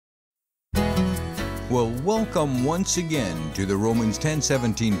Well, welcome once again to the Romans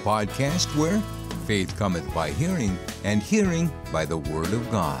 10:17 podcast, where faith cometh by hearing, and hearing by the Word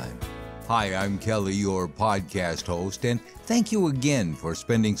of God. Hi, I'm Kelly, your podcast host, and thank you again for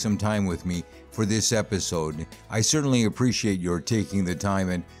spending some time with me for this episode. I certainly appreciate your taking the time,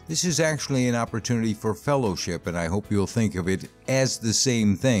 and this is actually an opportunity for fellowship, and I hope you'll think of it as the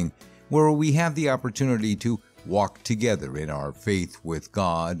same thing, where we have the opportunity to walk together in our faith with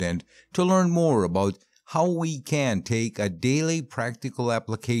God and to learn more about how we can take a daily practical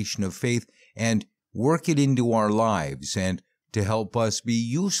application of faith and work it into our lives and to help us be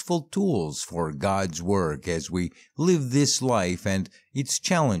useful tools for God's work as we live this life and its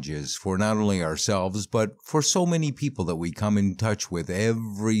challenges for not only ourselves, but for so many people that we come in touch with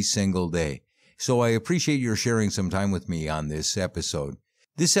every single day. So I appreciate your sharing some time with me on this episode.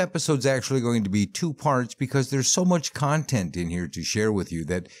 This episode's actually going to be 2 parts because there's so much content in here to share with you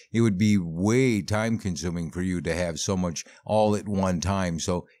that it would be way time-consuming for you to have so much all at one time.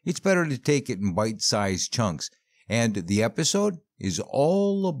 So it's better to take it in bite-sized chunks. And the episode is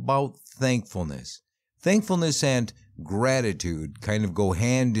all about thankfulness. Thankfulness and gratitude kind of go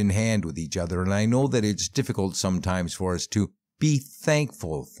hand in hand with each other. And I know that it's difficult sometimes for us to be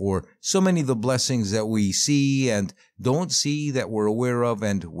thankful for so many of the blessings that we see and don't see, that we're aware of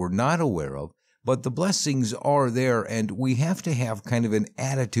and we're not aware of. But the blessings are there, and we have to have kind of an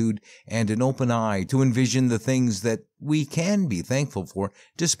attitude and an open eye to envision the things that we can be thankful for,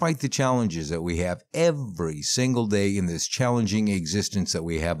 despite the challenges that we have every single day in this challenging existence that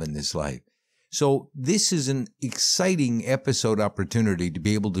we have in this life. So this is an exciting episode opportunity to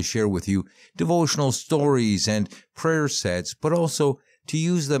be able to share with you devotional stories and prayer sets, but also to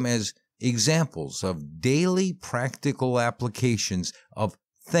use them as examples of daily practical applications of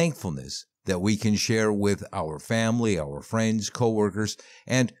thankfulness that we can share with our family, our friends, coworkers.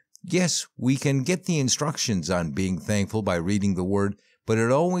 And yes, we can get the instructions on being thankful by reading the Word, but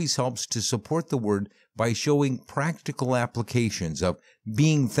it always helps to support the Word by showing practical applications of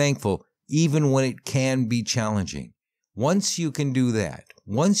being thankful even when it can be challenging. Once you can do that,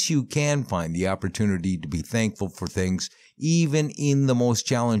 once you can find the opportunity to be thankful for things, even in the most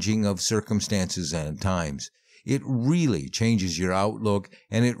challenging of circumstances and times, it really changes your outlook,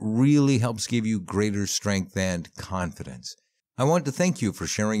 and it really helps give you greater strength and confidence. I want to thank you for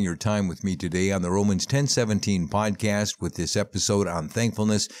sharing your time with me today on the Romans 10:17 podcast with this episode on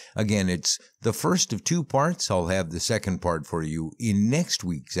thankfulness. Again, it's the first of 2 parts. I'll have the second part for you in next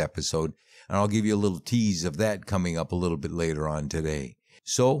week's episode, and I'll give you a little tease of that coming up a little bit later on today.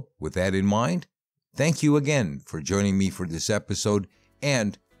 So, with that in mind, thank you again for joining me for this episode,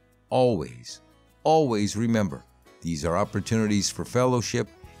 and always remember, these are opportunities for fellowship,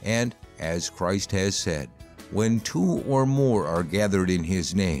 and as Christ has said, when 2 or more are gathered in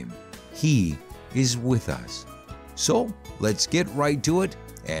His name, He is with us. So let's get right to it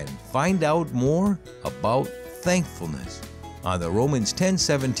and find out more about thankfulness on the Romans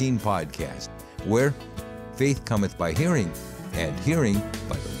 10:17 podcast, where faith cometh by hearing, and hearing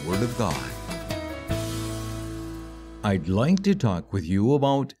by the Word of God. I'd like to talk with you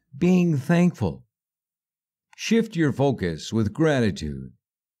about being thankful. Shift your focus with gratitude.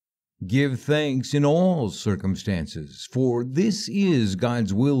 Give thanks in all circumstances, for this is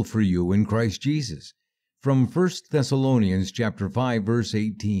God's will for you in Christ Jesus. From 1 Thessalonians chapter 5, verse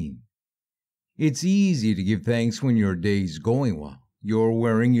 18. It's easy to give thanks when your day's going well. You're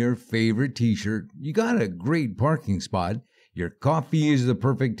wearing your favorite t-shirt, you got a great parking spot, your coffee is the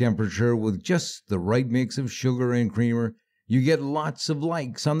perfect temperature with just the right mix of sugar and creamer, you get lots of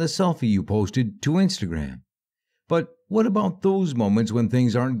likes on the selfie you posted to Instagram. But what about those moments when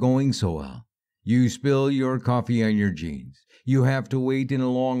things aren't going so well? You spill your coffee on your jeans. You have to wait in a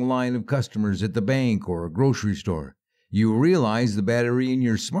long line of customers at the bank or a grocery store. You realize the battery in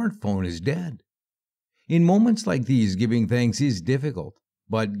your smartphone is dead. In moments like these, giving thanks is difficult,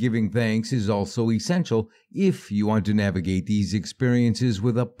 but giving thanks is also essential if you want to navigate these experiences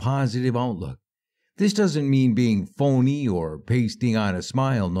with a positive outlook. This doesn't mean being phony or pasting on a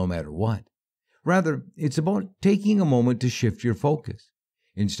smile no matter what. Rather, it's about taking a moment to shift your focus.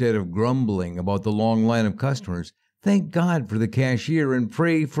 Instead of grumbling about the long line of customers, thank God for the cashier and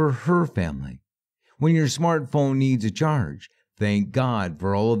pray for her family. When your smartphone needs a charge, thank God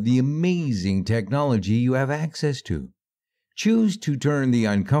for all of the amazing technology you have access to. Choose to turn the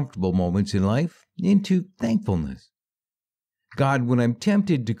uncomfortable moments in life into thankfulness. God, when I'm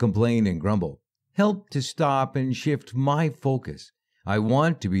tempted to complain and grumble, help to stop and shift my focus. I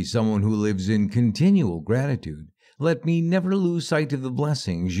want to be someone who lives in continual gratitude. Let me never lose sight of the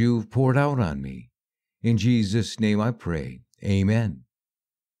blessings you've poured out on me. In Jesus' name I pray. Amen.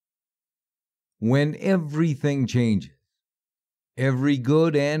 when everything changes. Every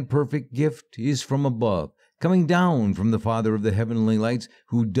good and perfect gift is from above, coming down from the Father of the heavenly lights,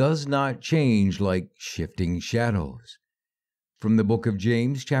 who does not change like shifting shadows. From the book of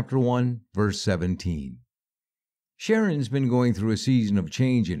James, chapter 1, verse 17. Sharon's been going through a season of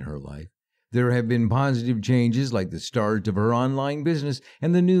change in her life. There have been positive changes like the start of her online business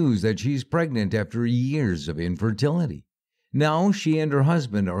and the news that she's pregnant after years of infertility. Now she and her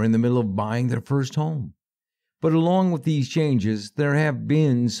husband are in the middle of buying their first home. But along with these changes, there have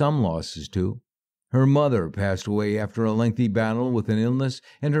been some losses too. Her mother passed away after a lengthy battle with an illness,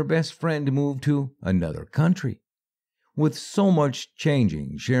 and her best friend moved to another country. With so much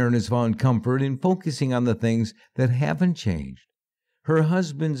changing, Sharon has found comfort in focusing on the things that haven't changed. Her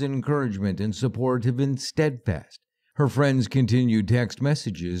husband's encouragement and support have been steadfast. Her friends' continued text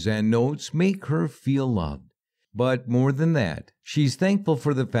messages and notes make her feel loved. But more than that, she's thankful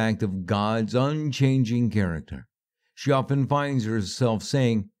for the fact of God's unchanging character. She often finds herself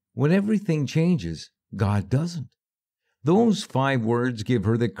saying, when everything changes, God doesn't. Those 5 words give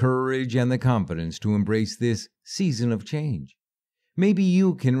her the courage and the confidence to embrace this season of change. Maybe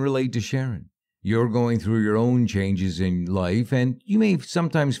you can relate to Sharon. You're going through your own changes in life, and you may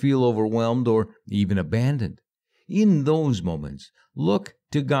sometimes feel overwhelmed or even abandoned. In those moments, look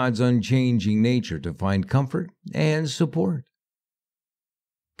to God's unchanging nature to find comfort and support.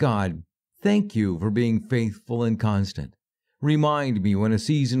 God, thank you for being faithful and constant. Remind me when a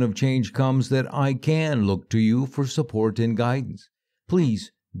season of change comes that I can look to you for support and guidance.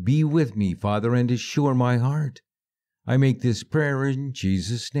 Please be with me, Father, and assure my heart. I make this prayer in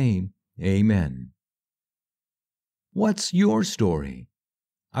Jesus' name. Amen. What's your story?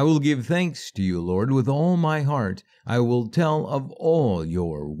 I will give thanks to you, Lord, with all my heart. I will tell of all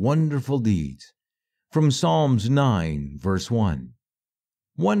your wonderful deeds. From Psalms 9, verse 1.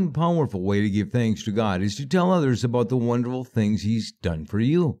 One powerful way to give thanks to God is to tell others about the wonderful things He's done for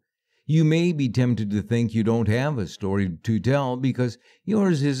you. You may be tempted to think you don't have a story to tell because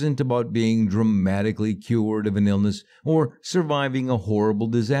yours isn't about being dramatically cured of an illness or surviving a horrible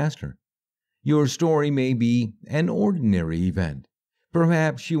disaster. Your story may be an ordinary event.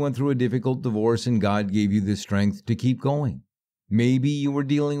 Perhaps you went through a difficult divorce and God gave you the strength to keep going. Maybe you were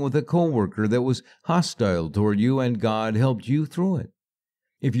dealing with a coworker that was hostile toward you and God helped you through it.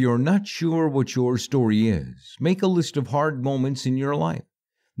 If you're not sure what your story is, make a list of hard moments in your life.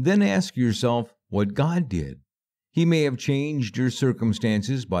 Then ask yourself what God did. He may have changed your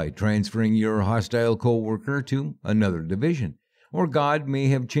circumstances by transferring your hostile coworker to another division. Or God may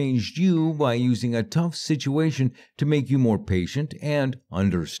have changed you by using a tough situation to make you more patient and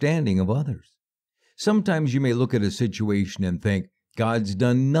understanding of others. Sometimes you may look at a situation and think, God's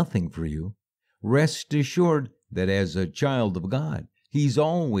done nothing for you. Rest assured that as a child of God, He's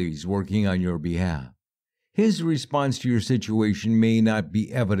always working on your behalf. His response to your situation may not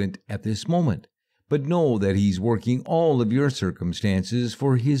be evident at this moment, but know that He's working all of your circumstances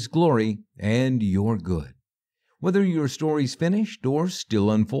for His glory and your good. Whether your story's finished or still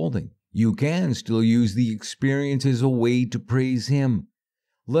unfolding, you can still use the experience as a way to praise Him.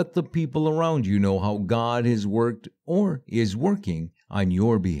 Let the people around you know how God has worked or is working on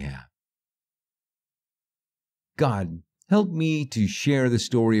your behalf. God, help me to share the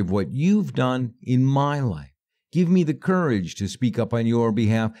story of what You've done in my life. Give me the courage to speak up on Your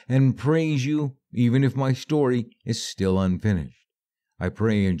behalf and praise You, even if my story is still unfinished. I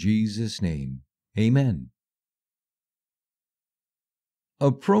pray in Jesus' name. Amen.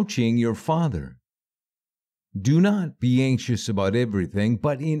 Approaching your Father. Do not be anxious about everything,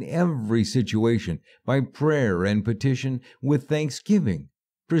 but in every situation, by prayer and petition, with thanksgiving,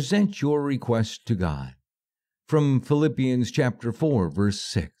 present your requests to God. From Philippians chapter 4, verse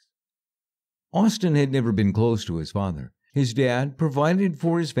 6. Austin had never been close to his father. His dad provided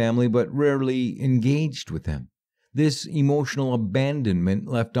for his family, but rarely engaged with them. This emotional abandonment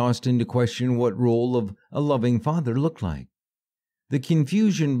left Austin to question what role of a loving father looked like. The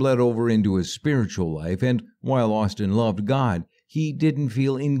confusion bled over into his spiritual life, and while Austin loved God, he didn't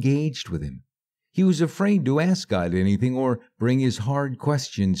feel engaged with Him. He was afraid to ask God anything or bring his hard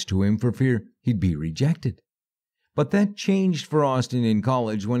questions to Him for fear he'd be rejected. But that changed for Austin in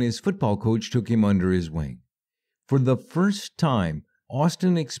college when his football coach took him under his wing. For the first time,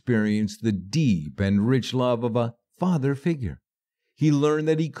 Austin experienced the deep and rich love of a father figure. He learned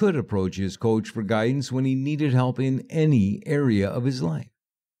that he could approach his coach for guidance when he needed help in any area of his life.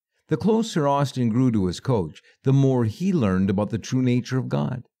 The closer Austin grew to his coach, the more he learned about the true nature of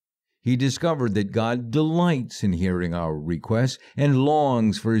God. He discovered that God delights in hearing our requests and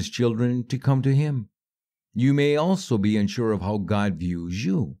longs for His children to come to Him. You may also be unsure of how God views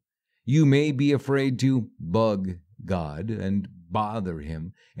you. You may be afraid to bug God and bother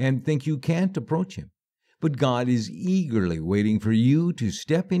Him and think you can't approach Him. But God is eagerly waiting for you to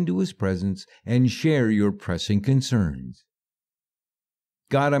step into His presence and share your pressing concerns.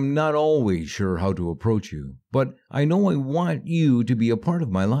 God, I'm not always sure how to approach you, but I know I want you to be a part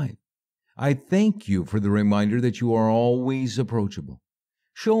of my life. I thank you for the reminder that you are always approachable.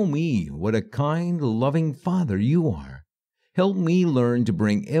 Show me what a kind, loving Father you are. Help me learn to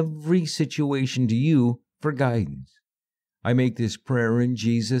bring every situation to you for guidance. I make this prayer in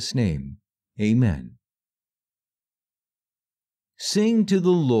Jesus' name. Amen. Sing to the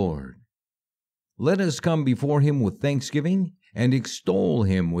Lord. Let us come before Him with thanksgiving and extol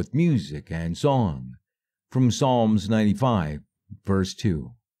Him with music and song. From Psalms 95, verse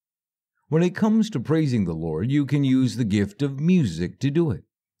 2. When it comes to praising the Lord, you can use the gift of music to do it.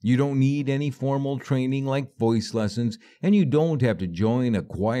 You don't need any formal training like voice lessons, and you don't have to join a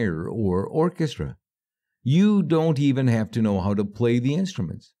choir or orchestra. You don't even have to know how to play the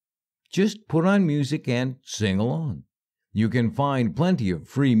instruments. Just put on music and sing along. You can find plenty of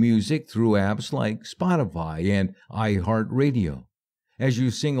free music through apps like Spotify and iHeartRadio. As you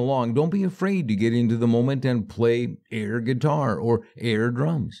sing along, don't be afraid to get into the moment and play air guitar or air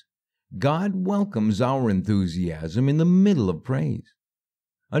drums. God welcomes our enthusiasm in the middle of praise.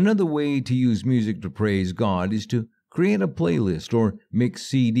 Another way to use music to praise God is to create a playlist or mix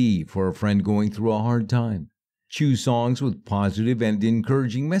CD for a friend going through a hard time. Choose songs with positive and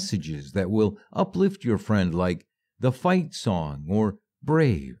encouraging messages that will uplift your friend, like the Fight Song or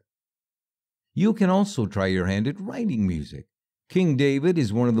Brave. You can also try your hand at writing music. King David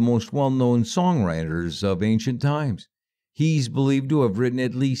is one of the most well-known songwriters of ancient times. He's believed to have written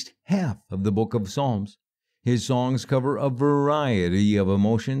at least half of the book of Psalms. His songs cover a variety of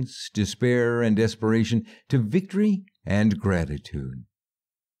emotions, despair and desperation, to victory and gratitude.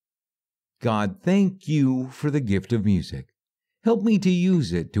 God, thank you for the gift of music. Help me to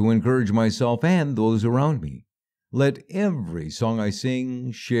use it to encourage myself and those around me. Let every song I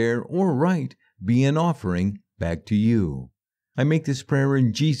sing, share, or write be an offering back to you. I make this prayer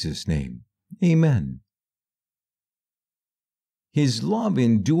in Jesus' name. Amen. His love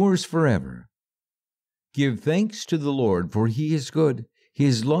endures forever. Give thanks to the Lord, for He is good.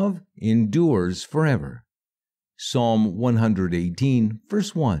 His love endures forever. Psalm 118,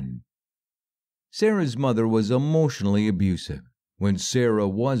 verse 1. Sarah's mother was emotionally abusive. When Sarah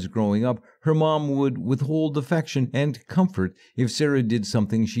was growing up, her mom would withhold affection and comfort if Sarah did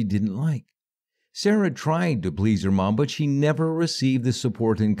something she didn't like. Sarah tried to please her mom, but she never received the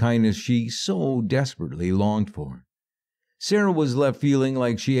support and kindness she so desperately longed for. Sarah was left feeling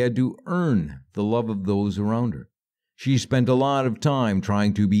like she had to earn the love of those around her. She spent a lot of time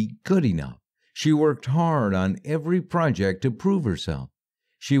trying to be good enough. She worked hard on every project to prove herself.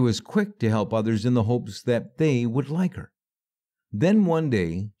 She was quick to help others in the hopes that they would like her. Then one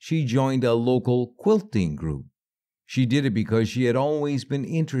day, she joined a local quilting group. She did it because she had always been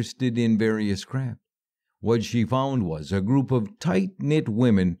interested in various crafts. What she found was a group of tight-knit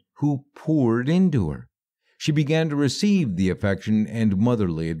women who poured into her. She began to receive the affection and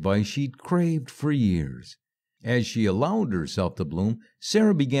motherly advice she'd craved for years. As she allowed herself to bloom,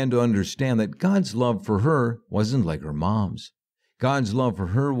 Sarah began to understand that God's love for her wasn't like her mom's. God's love for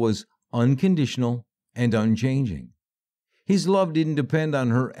her was unconditional and unchanging. His love didn't depend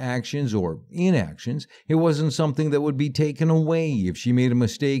on her actions or inactions. It wasn't something that would be taken away if she made a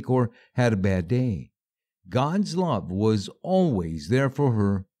mistake or had a bad day. God's love was always there for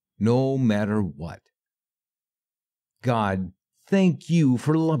her, no matter what. God, thank you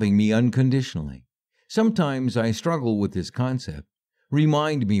for loving me unconditionally. Sometimes I struggle with this concept.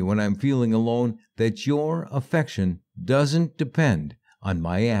 Remind me when I'm feeling alone that your affection doesn't depend on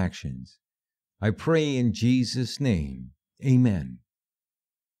my actions. I pray in Jesus' name. Amen.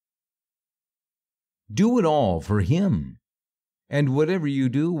 Do it all for Him. And whatever you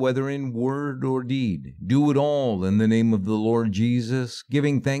do, whether in word or deed, do it all in the name of the Lord Jesus,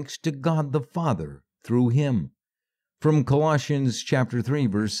 giving thanks to God the Father through Him. From Colossians chapter 3,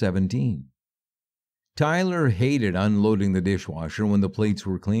 verse 17. Tyler hated unloading the dishwasher when the plates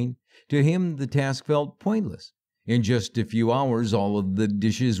were clean. To him, the task felt pointless. In just a few hours, all of the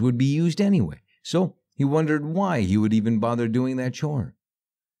dishes would be used anyway, so he wondered why he would even bother doing that chore.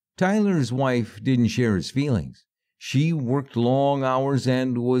 Tyler's wife didn't share his feelings. She worked long hours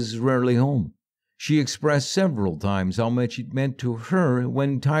and was rarely home. She expressed several times how much it meant to her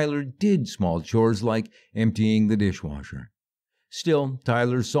when Tyler did small chores like emptying the dishwasher. Still,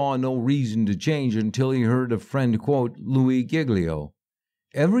 Tyler saw no reason to change until he heard a friend quote Louis Giglio,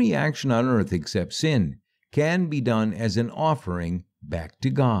 "Every action on earth except sin can be done as an offering back to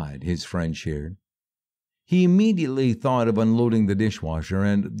God, his friend shared. He immediately thought of unloading the dishwasher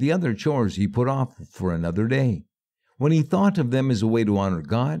and the other chores he put off for another day. When he thought of them as a way to honor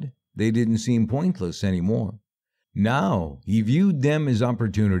God, they didn't seem pointless anymore. Now he viewed them as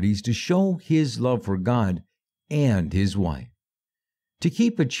opportunities to show his love for God and his wife. To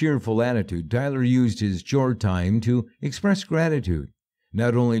keep a cheerful attitude, Tyler used his chore time to express gratitude.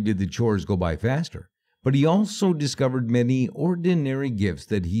 Not only did the chores go by faster, but he also discovered many ordinary gifts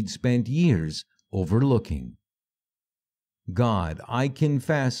that he'd spent years overlooking. God, I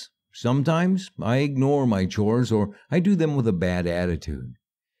confess, sometimes I ignore my chores or I do them with a bad attitude.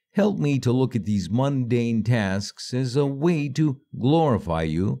 Help me to look at these mundane tasks as a way to glorify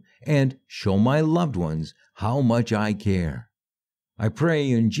you and show my loved ones how much I care. I pray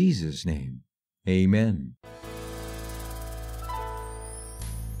in Jesus' name. Amen.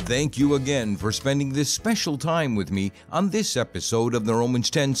 Thank you again for spending this special time with me on this episode of the Romans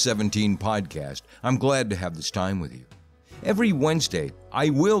 10:17 podcast. I'm glad to have this time with you. Every Wednesday, I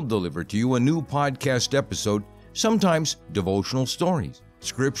will deliver to you a new podcast episode, sometimes devotional stories,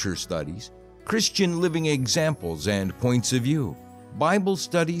 scripture studies, Christian living examples and points of view, Bible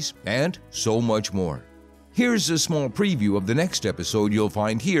studies, and so much more. Here's a small preview of the next episode you'll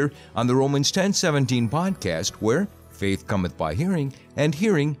find here on the Romans 10:17 podcast, where faith cometh by hearing, and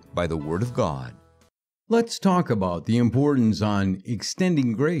hearing by the Word of God. Let's talk about the importance on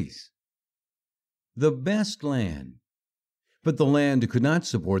extending grace. The best land. But the land could not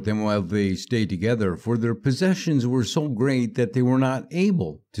support them while they stayed together, for their possessions were so great that they were not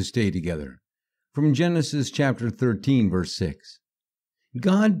able to stay together. From Genesis chapter 13, verse 6.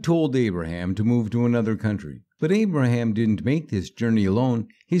 God told Abraham to move to another country, but Abraham didn't make this journey alone.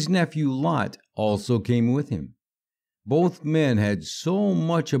 His nephew Lot also came with him. Both men had so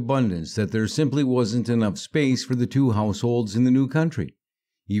much abundance that there simply wasn't enough space for the two households in the new country.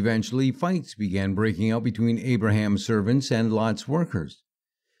 Eventually, fights began breaking out between Abraham's servants and Lot's workers.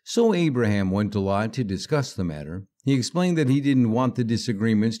 So Abraham went to Lot to discuss the matter. He explained that he didn't want the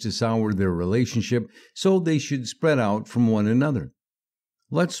disagreements to sour their relationship, so they should spread out from one another.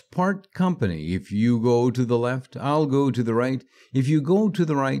 Let's part company. If you go to the left, I'll go to the right. If you go to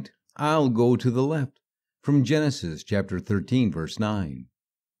the right, I'll go to the left. From Genesis chapter 13, verse 9.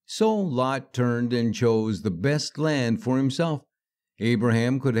 So Lot turned and chose the best land for himself.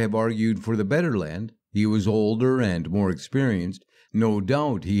 Abraham could have argued for the better land. He was older and more experienced. No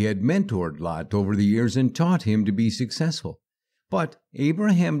doubt he had mentored Lot over the years and taught him to be successful. But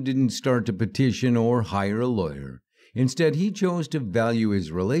Abraham didn't start a petition or hire a lawyer. Instead, he chose to value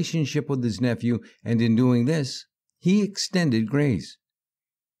his relationship with his nephew, and in doing this, he extended grace.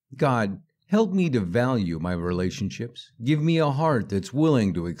 God, help me to value my relationships. Give me a heart that's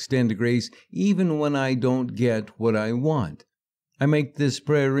willing to extend grace even when I don't get what I want. I make this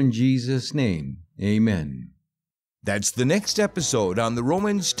prayer in Jesus' name. Amen. That's the next episode on the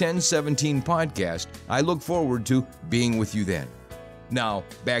Romans 10:17 podcast. I look forward to being with you then. Now,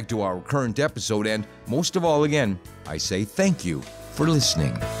 back to our current episode, and most of all, again, I say thank you for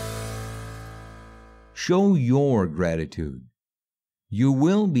listening. Show your gratitude. You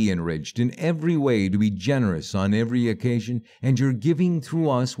will be enriched in every way to be generous on every occasion, and your giving through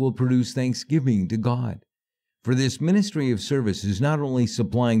us will produce thanksgiving to God. For this ministry of service is not only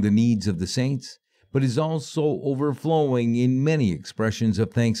supplying the needs of the saints, but is also overflowing in many expressions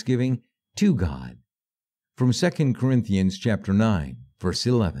of thanksgiving to God. From 2 Corinthians chapter 9, verse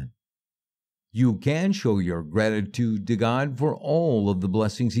 11. You can show your gratitude to God for all of the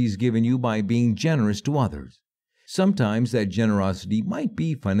blessings He's given you by being generous to others. Sometimes that generosity might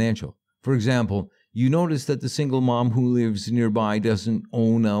be financial. For example, you notice that the single mom who lives nearby doesn't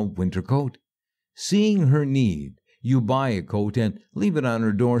own a winter coat. Seeing her need, you buy a coat and leave it on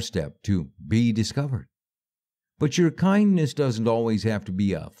her doorstep to be discovered. But your kindness doesn't always have to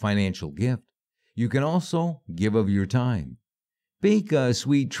be a financial gift. You can also give of your time. Bake a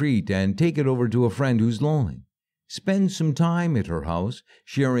sweet treat and take it over to a friend who's lonely. Spend some time at her house,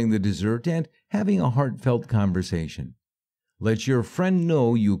 sharing the dessert and having a heartfelt conversation. Let your friend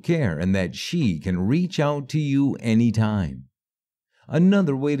know you care and that she can reach out to you anytime.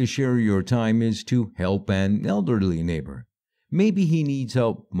 Another way to share your time is to help an elderly neighbor. Maybe he needs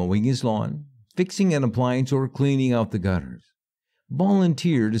help mowing his lawn, fixing an appliance, or cleaning out the gutters.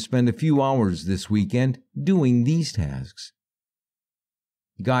 Volunteer to spend a few hours this weekend doing these tasks.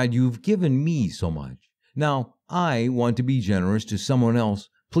 God, you've given me so much. Now, I want to be generous to someone else.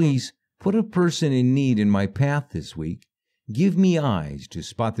 Please put a person in need in my path this week. Give me eyes to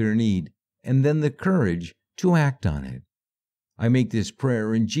spot their need, and then the courage to act on it. I make this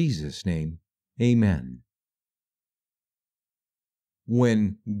prayer in Jesus' name. Amen.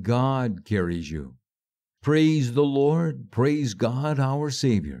 when God carries you. Praise the Lord, praise God our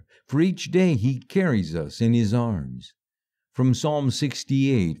Savior, for each day He carries us in His arms. From Psalm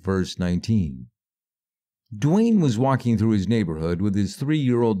 68, verse 19. Dwayne was walking through his neighborhood with his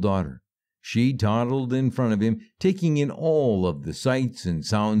 3-year-old daughter. She toddled in front of him, taking in all of the sights and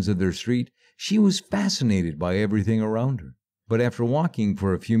sounds of their street. She was fascinated by everything around her. But after walking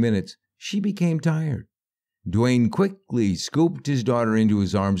for a few minutes, she became tired. Dwayne quickly scooped his daughter into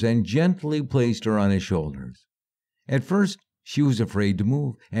his arms and gently placed her on his shoulders. At first, she was afraid to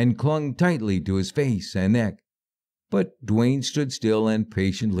move and clung tightly to his face and neck. But Dwayne stood still and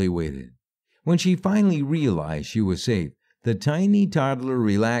patiently waited. When she finally realized she was safe, the tiny toddler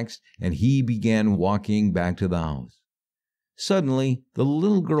relaxed and he began walking back to the house. Suddenly, the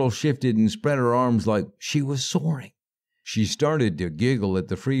little girl shifted and spread her arms like she was soaring. She started to giggle at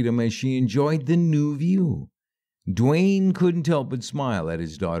the freedom as she enjoyed the new view. Dwayne couldn't help but smile at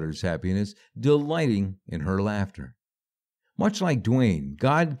his daughter's happiness, delighting in her laughter. Much like Dwayne,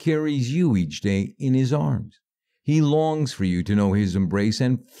 God carries you each day in His arms. He longs for you to know His embrace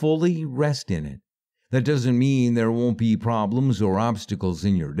and fully rest in it. That doesn't mean there won't be problems or obstacles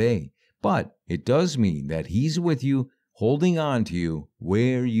in your day, but it does mean that He's with you, holding on to you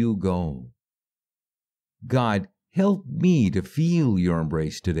where you go. God, help me to feel your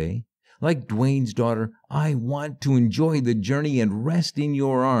embrace today. Like Dwayne's daughter, I want to enjoy the journey and rest in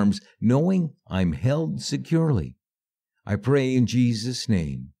your arms, knowing I'm held securely. I pray in Jesus'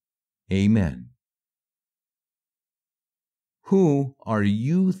 name. Amen. Who are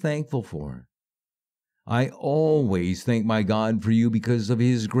you thankful for? I always thank my God for you because of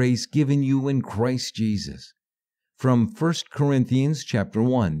His grace given you in Christ Jesus. From 1 Corinthians chapter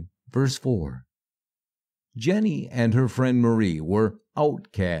 1, verse 4. Jenny and her friend Marie were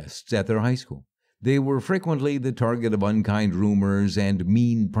outcasts at their high school. They were frequently the target of unkind rumors and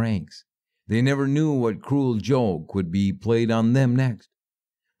mean pranks. They never knew what cruel joke would be played on them next.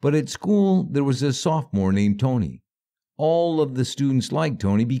 But at school, there was a sophomore named Tony. All of the students liked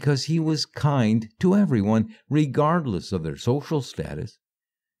Tony because he was kind to everyone, regardless of their social status.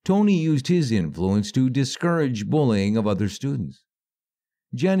 Tony used his influence to discourage bullying of other students.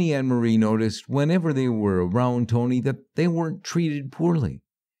 Jenny and Marie noticed whenever they were around Tony that they weren't treated poorly.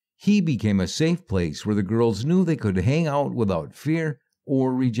 He became a safe place where the girls knew they could hang out without fear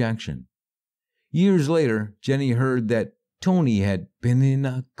or rejection. Years later, Jenny heard that Tony had been in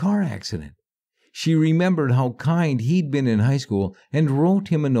a car accident. She remembered how kind he'd been in high school and wrote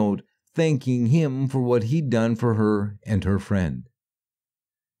him a note thanking him for what he'd done for her and her friend.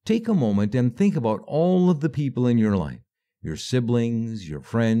 Take a moment and think about all of the people in your life. Your siblings, your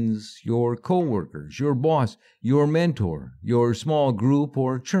friends, your coworkers, your boss, your mentor, your small group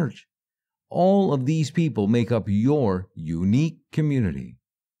or church. All of these people make up your unique community.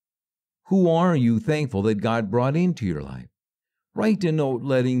 Who are you thankful that God brought into your life? Write a note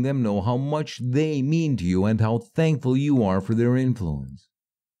letting them know how much they mean to you and how thankful you are for their influence.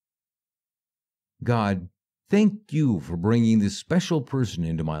 God, thank you for bringing this special person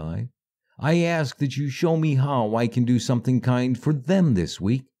into my life. I ask that you show me how I can do something kind for them this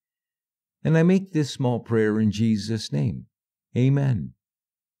week. And I make this small prayer in Jesus' name. Amen.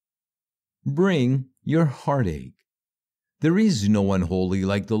 Bring your heartache. There is no one holy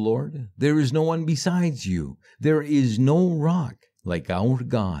like the Lord. There is no one besides you. There is no rock like our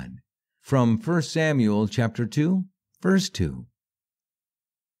God. From 1 Samuel chapter 2, verse 2.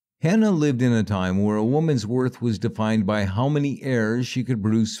 Hannah lived in a time where a woman's worth was defined by how many heirs she could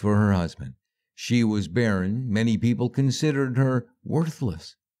produce for her husband. She was barren. Many people considered her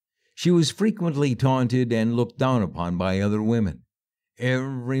worthless. She was frequently taunted and looked down upon by other women.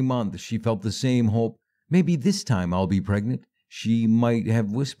 Every month she felt the same hope. Maybe this time I'll be pregnant, she might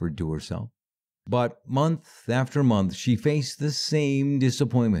have whispered to herself. But month after month she faced the same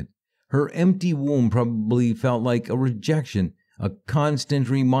disappointment. Her empty womb probably felt like a rejection, a constant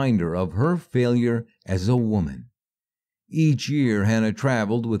reminder of her failure as a woman. Each year Hannah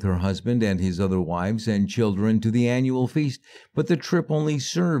traveled with her husband and his other wives and children to the annual feast, but the trip only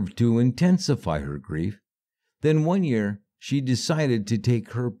served to intensify her grief. Then one year she decided to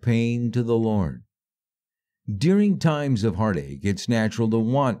take her pain to the Lord. During times of heartache, it's natural to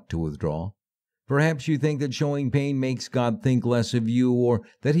want to withdraw. Perhaps you think that showing pain makes God think less of you or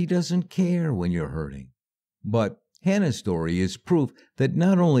that He doesn't care when you're hurting. But Hannah's story is proof that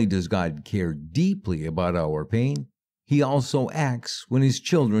not only does God care deeply about our pain, He also acts when His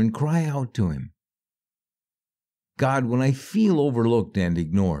children cry out to Him. God, when I feel overlooked and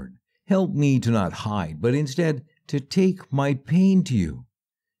ignored, help me to not hide, but instead to take my pain to you.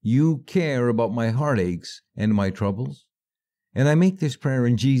 You care about my heartaches and my troubles. And I make this prayer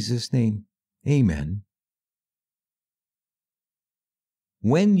in Jesus' name. Amen.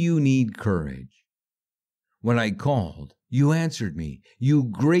 When you need courage. When I called, you answered me. You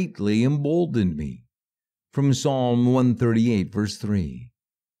greatly emboldened me. From Psalm 138, verse 3.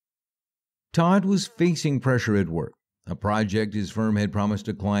 Todd was facing pressure at work. A project his firm had promised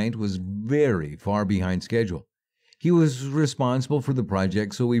a client was very far behind schedule. He was responsible for the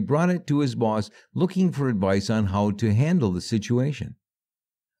project, so he brought it to his boss looking for advice on how to handle the situation.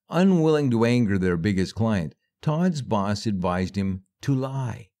 Unwilling to anger their biggest client, Todd's boss advised him to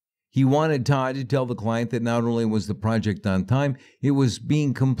lie. He wanted Todd to tell the client that not only was the project on time, it was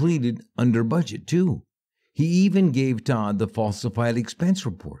being completed under budget too. He even gave Todd the falsified expense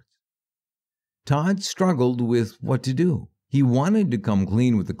reports. Todd struggled with what to do. He wanted to come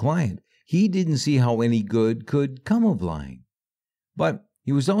clean with the client. He didn't see how any good could come of lying. But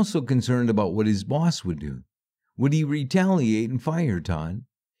he was also concerned about what his boss would do. Would he retaliate and fire Todd?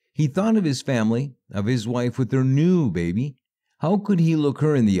 He thought of his family, of his wife with their new baby. How could he look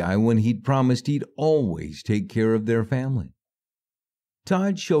her in the eye when he'd promised he'd always take care of their family?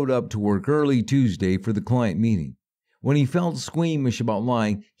 Todd showed up to work early Tuesday for the client meeting. When he felt squeamish about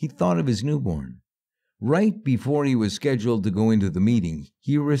lying, he thought of his newborn. Right before he was scheduled to go into the meeting,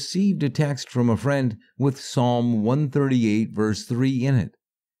 he received a text from a friend with Psalm 138, verse 3 in it.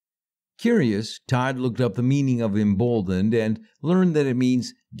 Curious, Todd looked up the meaning of emboldened and learned that it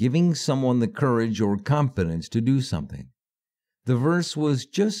means giving someone the courage or confidence to do something. The verse was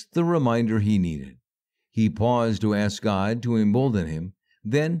just the reminder he needed. He paused to ask God to embolden him.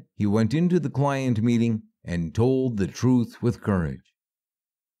 Then he went into the client meeting and told the truth with courage.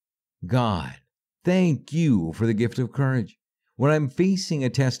 God, thank you for the gift of courage. When I'm facing a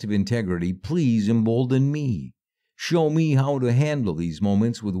test of integrity, please embolden me. Show me how to handle these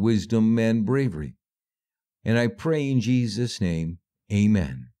moments with wisdom and bravery. And I pray in Jesus' name,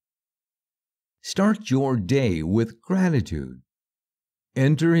 amen. Start your day with gratitude.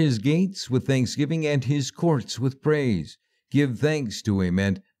 Enter his gates with thanksgiving and his courts with praise. Give thanks to him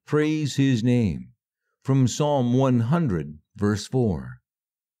and praise his name. From Psalm 100, verse 4.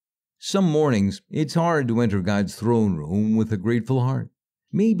 Some mornings, it's hard to enter God's throne room with a grateful heart.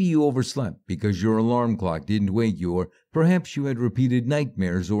 Maybe you overslept because your alarm clock didn't wake you, or perhaps you had repeated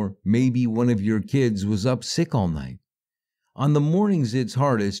nightmares, or maybe one of your kids was up sick all night. On the mornings it's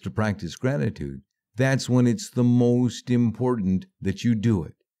hardest to practice gratitude. That's when it's the most important that you do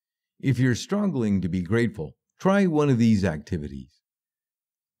it. If you're struggling to be grateful, try one of these activities.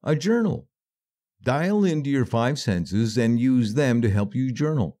 A journal. Dial into your 5 senses and use them to help you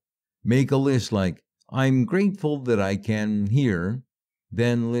journal. Make a list like, I'm grateful that I can hear.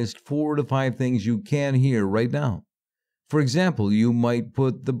 Then list 4 to 5 things you can hear right now. For example, you might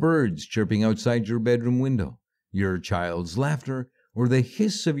put the birds chirping outside your bedroom window, your child's laughter, or the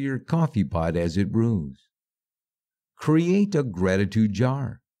hiss of your coffee pot as it brews. Create a gratitude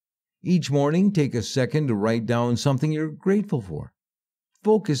jar. Each morning, take a second to write down something you're grateful for.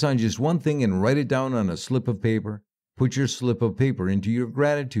 Focus on just one thing and write it down on a slip of paper. Put your slip of paper into your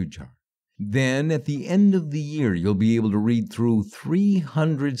gratitude jar. Then, at the end of the year, you'll be able to read through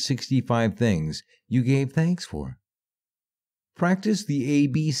 365 things you gave thanks for. Practice the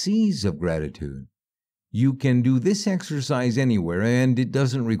ABCs of gratitude. You can do this exercise anywhere, and it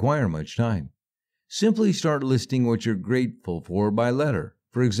doesn't require much time. Simply start listing what you're grateful for by letter.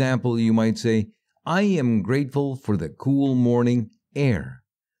 For example, you might say, I am grateful for the cool morning air,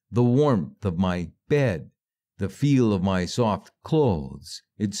 the warmth of my bed, the feel of my soft clothes,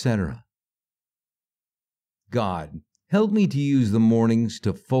 etc. God, help me to use the mornings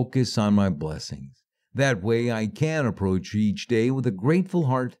to focus on my blessings. That way I can approach each day with a grateful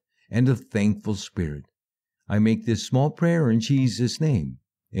heart and a thankful spirit. I make this small prayer in Jesus' name.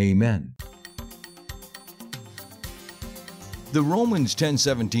 Amen. The Romans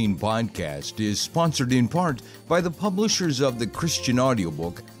 10:17 podcast is sponsored in part by the publishers of the Christian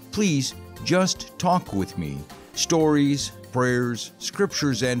audiobook, Please Just Talk With Me. Stories, prayers,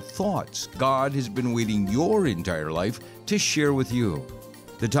 scriptures, and thoughts God has been waiting your entire life to share with you.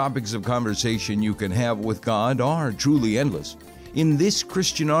 The topics of conversation you can have with God are truly endless. In this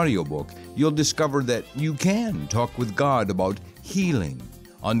Christian audiobook, you'll discover that you can talk with God about healing,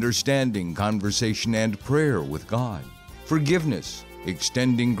 understanding conversation and prayer with God, forgiveness,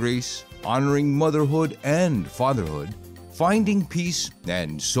 extending grace, honoring motherhood and fatherhood, finding peace,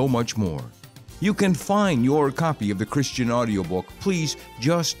 and so much more. You can find your copy of the Christian audiobook, Please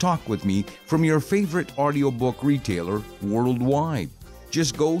Just Talk With Me, from your favorite audiobook retailer worldwide.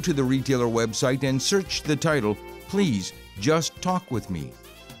 Just go to the retailer website and search the title, Please Just Talk With Me.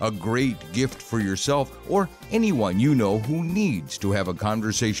 a great gift for yourself or anyone you know who needs to have a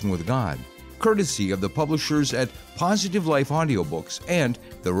conversation with God, courtesy of the publishers at Positive Life Audiobooks and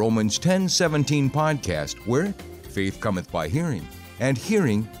the Romans 10:17 podcast, where faith cometh by hearing, and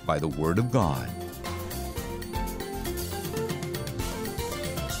hearing by the Word of God.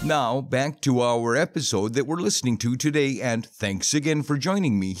 Now, back to our episode that we're listening to today, and thanks again for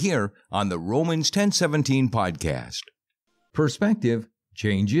joining me here on the Romans 10:17 podcast. Perspective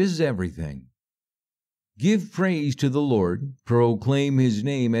changes everything. Give praise to the Lord, proclaim His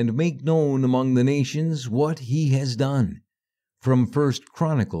name, and make known among the nations what He has done. From 1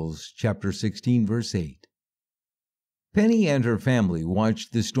 Chronicles chapter 16, verse 8. Penny and her family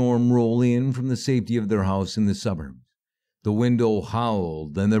watched the storm roll in from the safety of their house in the suburbs. The wind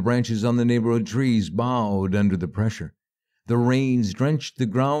howled, and the branches on the neighborhood trees bowed under the pressure. The rains drenched the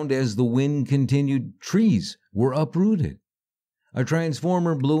ground as the wind continued. Trees were uprooted. A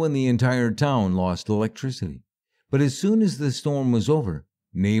transformer blew and the entire town lost electricity. But as soon as the storm was over,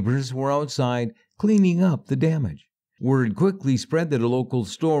 neighbors were outside cleaning up the damage. Word quickly spread that a local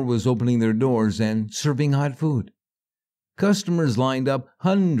store was opening their doors and serving hot food. Customers lined up,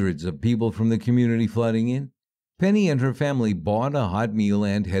 hundreds of people from the community flooding in. Penny and her family bought a hot meal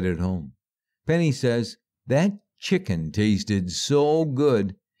and headed home. Penny says, "That chicken tasted so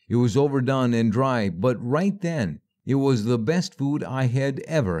good. It was overdone and dry, but right then, it was the best food I had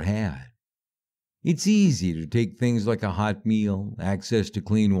ever had." It's easy to take things like a hot meal, access to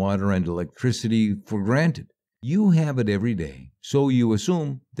clean water, and electricity for granted. You have it every day, so you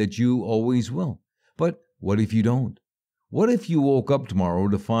assume that you always will. But what if you don't? What if you woke up tomorrow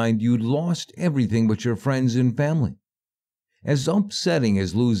to find you'd lost everything but your friends and family? As upsetting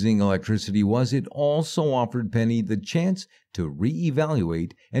as losing electricity was, it also offered Penny the chance to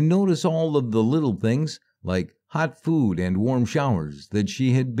reevaluate and notice all of the little things, like hot food and warm showers, that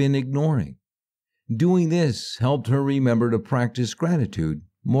she had been ignoring. Doing this helped her remember to practice gratitude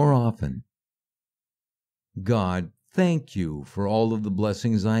more often. God, thank you for all of the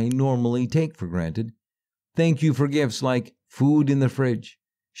blessings I normally take for granted. Thank you for gifts like food in the fridge,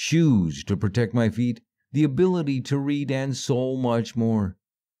 shoes to protect my feet, the ability to read, and so much more.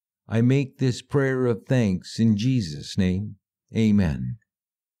 I make this prayer of thanks in Jesus' name. Amen.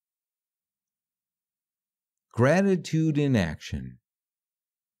 Gratitude in action.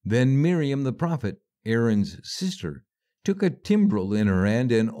 Then Miriam the prophet, Aaron's sister, took a timbrel in her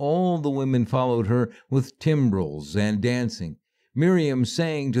hand, and all the women followed her with timbrels and dancing. Miriam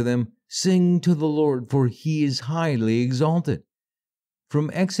sang to them, "Sing to the Lord, for He is highly exalted." From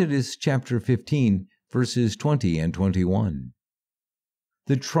Exodus chapter 15, verses 20 and 21.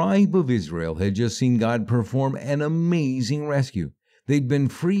 The tribe of Israel had just seen God perform an amazing rescue. They'd been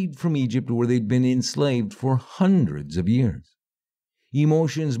freed from Egypt, where they'd been enslaved for hundreds of years.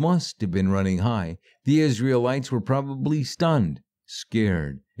 Emotions must have been running high. The Israelites were probably stunned,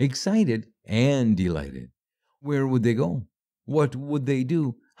 scared, excited, and delighted. Where would they go? What would they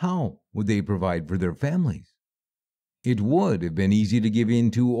do? How would they provide for their families? It would have been easy to give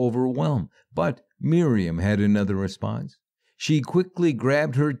in to overwhelm, but Miriam had another response. She quickly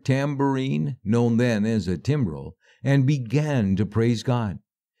grabbed her tambourine, known then as a timbrel, and began to praise God.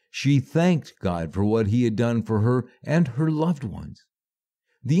 She thanked God for what He had done for her and her loved ones.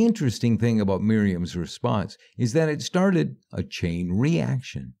 The interesting thing about Miriam's response is that it started a chain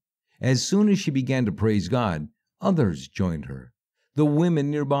reaction. As soon as she began to praise God, others joined her. The women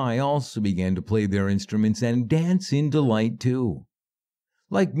nearby also began to play their instruments and dance in delight too.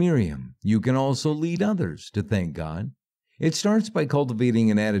 Like Miriam, you can also lead others to thank God. It starts by cultivating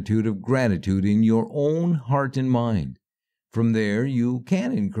an attitude of gratitude in your own heart and mind. From there, you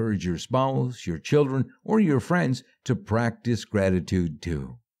can encourage your spouse, your children, or your friends to practice gratitude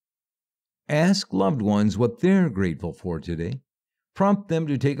too. Ask loved ones what they're grateful for today. Prompt them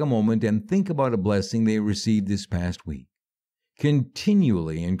to take a moment and think about a blessing they received this past week.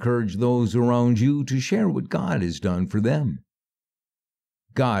 Continually encourage those around you to share what God has done for them.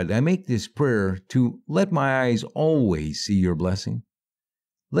 God, I make this prayer to let my eyes always see your blessing.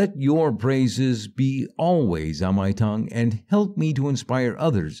 Let your praises be always on my tongue, and help me to inspire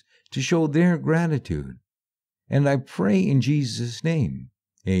others to show their gratitude. And I pray in Jesus' name.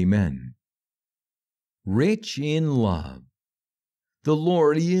 Amen. Rich in love. The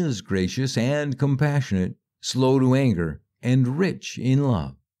Lord is gracious and compassionate, slow to anger, and rich in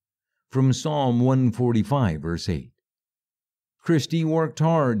love. From Psalm 145, verse 8. Christy worked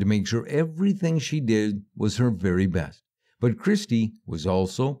hard to make sure everything she did was her very best. But Christy was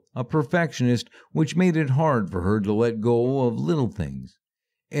also a perfectionist, which made it hard for her to let go of little things.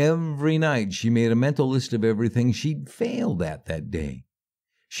 Every night she made a mental list of everything she'd failed at that day.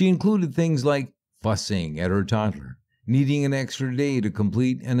 She included things like fussing at her toddler, needing an extra day to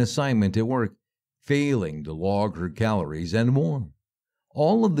complete an assignment at work, failing to log her calories, and more.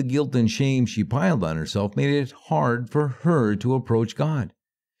 All of the guilt and shame she piled on herself made it hard for her to approach God.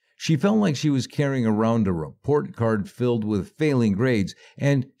 She felt like she was carrying around a report card filled with failing grades,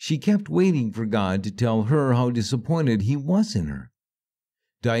 and she kept waiting for God to tell her how disappointed He was in her.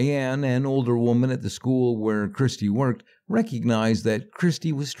 Diane, an older woman at the school where Christy worked, recognized that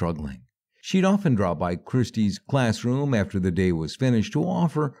Christy was struggling. She'd often drop by Christy's classroom after the day was finished to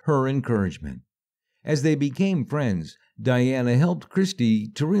offer her encouragement. As they became friends, Diana helped Christy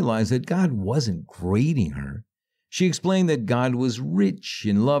to realize that God wasn't grading her. She explained that God was rich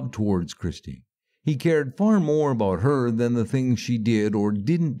in love towards Christy. He cared far more about her than the things she did or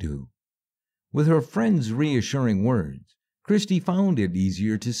didn't do. With her friend's reassuring words, Christy found it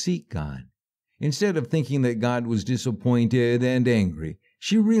easier to seek God. Instead of thinking that God was disappointed and angry,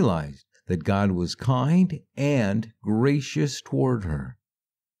 she realized that God was kind and gracious toward her.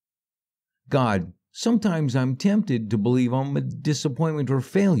 God, sometimes I'm tempted to believe I'm a disappointment or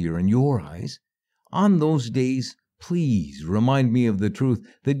failure in your eyes. On those days, please remind me of the truth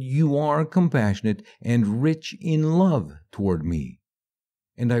that you are compassionate and rich in love toward me.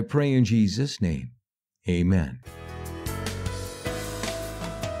 And I pray in Jesus' name, amen.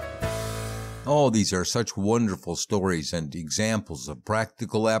 Oh, these are such wonderful stories and examples of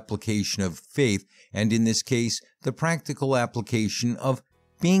practical application of faith, and in this case, the practical application of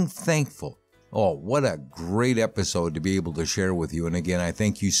being thankful. Oh, what a great episode to be able to share with you. And again, I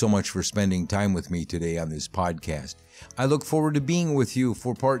thank you so much for spending time with me today on this podcast. I look forward to being with you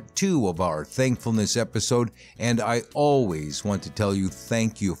for part 2 of our thankfulness episode. And I always want to tell you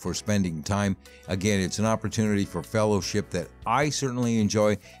thank you for spending time. Again, it's an opportunity for fellowship that I certainly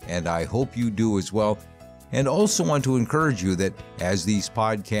enjoy, and I hope you do as well. And also want to encourage you that as these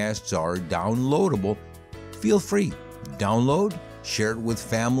podcasts are downloadable, feel free, download, share it with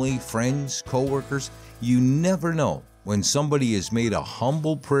family, friends, coworkers. You never know when somebody has made a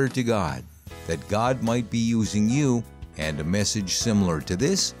humble prayer to God that God might be using you and a message similar to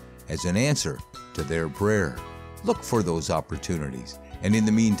this as an answer to their prayer. Look for those opportunities. And in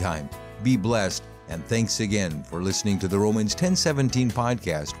the meantime, be blessed, and thanks again for listening to the Romans 10:17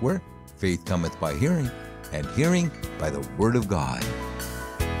 podcast, where faith cometh by hearing, and hearing by the Word of God.